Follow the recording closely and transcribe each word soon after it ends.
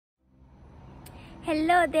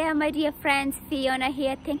Hello there my dear friends, Fiona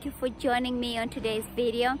here. Thank you for joining me on today's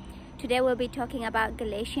video. Today we'll be talking about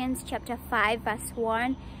Galatians chapter 5 verse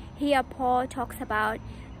 1. Here Paul talks about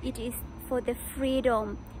it is for the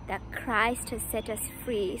freedom that Christ has set us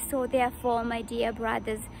free. So therefore, my dear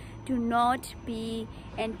brothers, do not be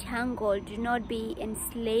entangled, do not be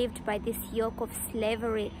enslaved by this yoke of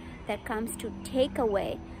slavery that comes to take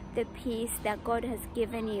away the peace that God has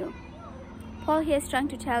given you. Paul here is trying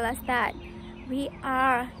to tell us that we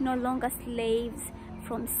are no longer slaves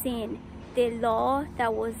from sin. The law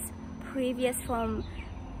that was previous from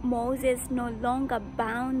Moses no longer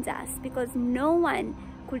bounds us, because no one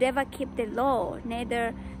could ever keep the law,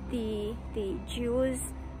 neither the Jews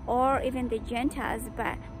or even the Gentiles,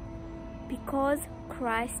 but because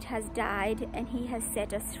Christ has died and he has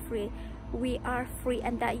set us free, we are free.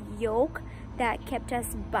 And that yoke that kept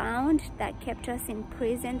us bound, that kept us in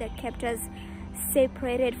prison, that kept us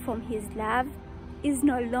separated from his love, is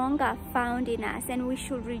no longer found in us. And we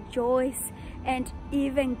should rejoice and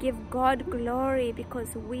even give God glory,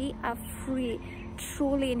 because we are free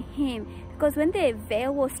truly in him. Because when the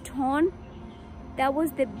veil was torn, that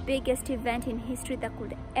was the biggest event in history that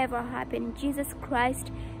could ever happen. Jesus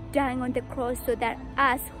Christ dying on the cross so that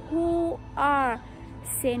us who are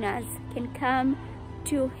sinners can come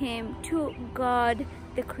to him, to God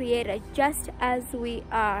the Creator, just as we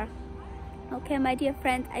are. Okay, my dear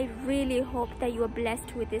friends, I really hope that you are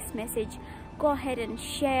blessed with this message. Go ahead and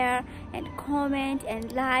share and comment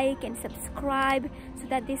and like and subscribe so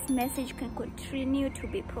that this message can continue to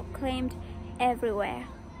be proclaimed everywhere.